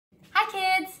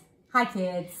Hi,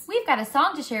 kids. We've got a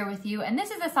song to share with you, and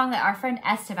this is a song that our friend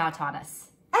Esteval taught us.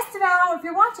 Esteval, if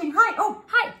you're watching, hi. Oh,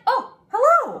 Hi. Oh,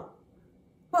 hello.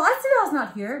 Well, Esteval's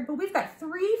not here, but we've got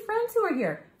 3 friends who are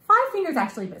here. 5 fingers,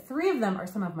 actually, but 3 of them are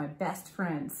some of my best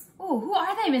friends. oh, who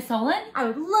are they, Miss Olin? I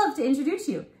would love to introduce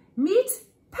you. Meet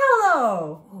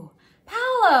Palo. Oh,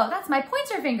 Paolo. That's my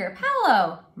pointer finger.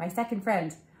 Paolo. My second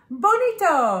friend,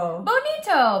 Bonito.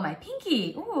 Bonito. My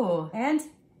pinky. Ooh. And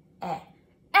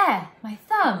My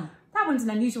thumb. That one's an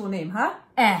unusual name, huh?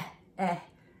 Eh.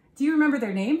 Do you remember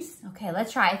their names? Okay,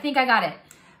 let's try. I think I got it.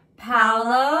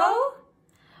 Paolo,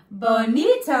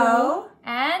 Bonito,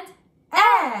 and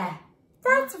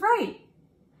That's right.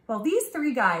 Well, these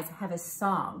 3 guys have a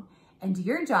song, and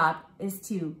your job is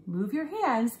to move your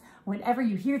hands whenever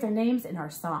you hear their names in our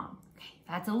song. Okay,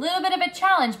 that's a little bit of a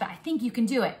challenge, but I think you can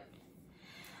do it.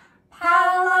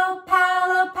 Palo,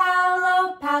 Palo,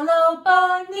 Palo, Palo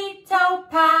Bonito,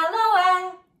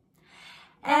 Palo,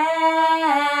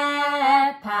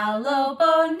 Palo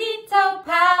Bonito,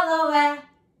 Palo,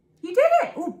 You did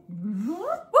it! Ooh. Woo!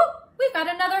 We've got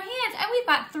another hand, and we've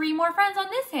got 3 more friends on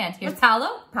this hand. Here's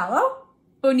Paolo, Palo,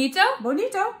 Bonito,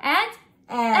 Bonito, and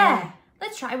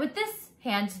Let's try with this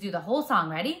hand to do the whole song.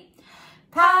 Ready?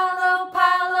 Palo,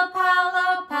 Palo,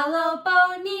 Palo, Palo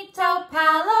Bonito,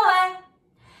 Palo,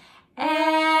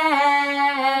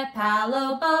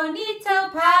 Palo Bonito,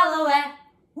 Palo,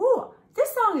 Ooh,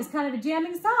 this song is kind of a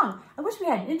jamming song. I wish we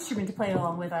had an instrument to play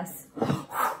along with us.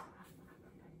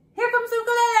 Here comes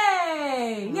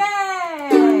ukulele! Yay!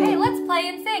 Okay, let's play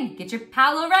and sing. Get your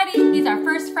Paolo ready. He's our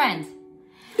first friend.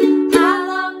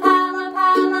 Palo, Palo,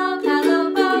 Palo,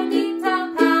 Palo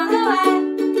Bonito, Palo,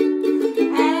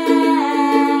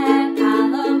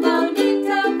 Palo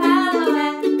Bonito, Palo,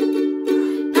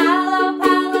 Palo,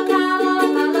 Palo, Palo,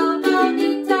 Palo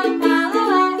Bonito, Palo,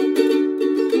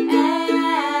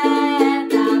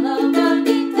 Palo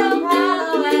Bonito,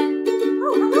 Palo.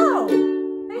 Oh, hello!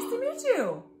 Nice to meet you.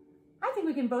 I think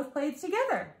we can both play it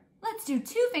together. Let's do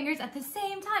 2 fingers at the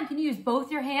same time. Can you use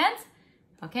both your hands?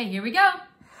 Okay, here we go.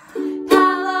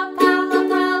 Palo, Palo,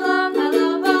 Palo,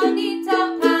 Palo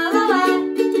Bonito, Palo,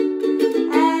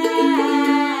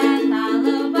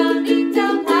 Palo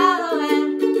Bonito, Palo,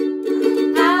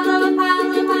 Palo,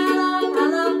 Palo, Palo,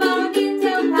 Palo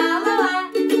Bonito, Palo,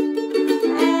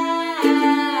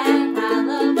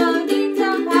 Palo Bonito,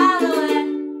 Palo.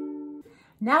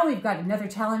 Now we've got another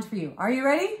challenge for you. Are you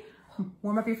ready?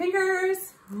 Warm up your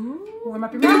fingers. Warm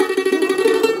up your mouth.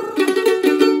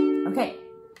 Okay,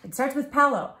 it starts with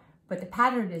Palo, but the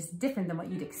pattern is different than what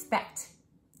you'd expect.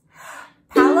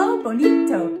 Palo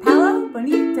Bonito, Palo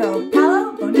Bonito,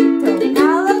 Palo Bonito,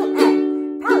 Palo,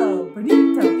 Palo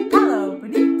Bonito, Palo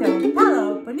Bonito,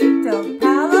 Palo Bonito,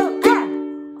 Palo,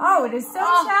 Oh, it is so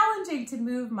challenging to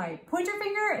move my pointer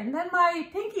finger and then my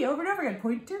pinky over and over again.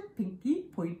 Pointer, pinky,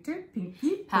 pointer,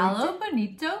 pinky, pointer. Palo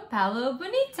Bonito, Palo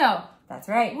Bonito. That's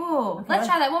right. Ooh, okay, let's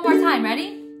try that one more time.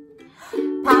 Ready?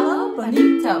 Palo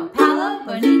Bonito, Palo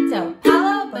Bonito,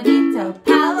 Palo Bonito,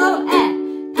 Palo,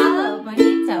 Palo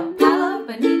Bonito, Palo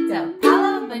Bonito,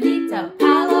 Palo Bonito,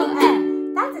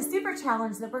 Palo, That's a super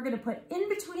challenge that we're going to put in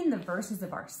between the verses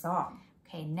of our song.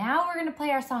 Okay, now we're going to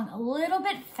play our song a little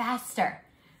bit faster.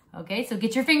 Okay, so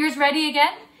get your fingers ready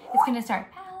again. It's going to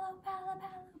start. Palo, Palo,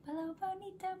 Palo, Palo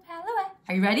Bonito, Palo.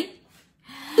 Are you ready?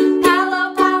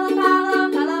 Palo, Palo, Palo,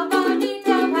 Palo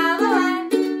Bonito, Palo,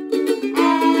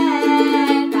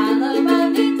 Palo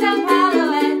Bonito, Palo, Palo,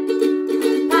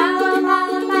 Palo,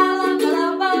 Palo,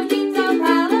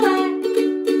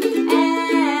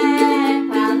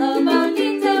 Palo Bonito, Palo, Palo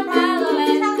Bonito, Palo.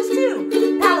 Challenge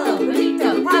 2. Palo Bonito,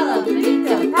 Palo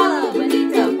Bonito, Palo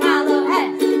Bonito, Palo,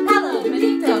 Palo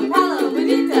Bonito, Palo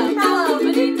Bonito, Palo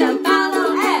Bonito, Palo,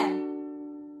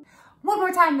 One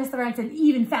more time, Miss Lorenzen,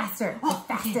 even faster. The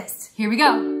fastest. Here we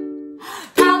go.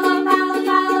 Palo, Palo,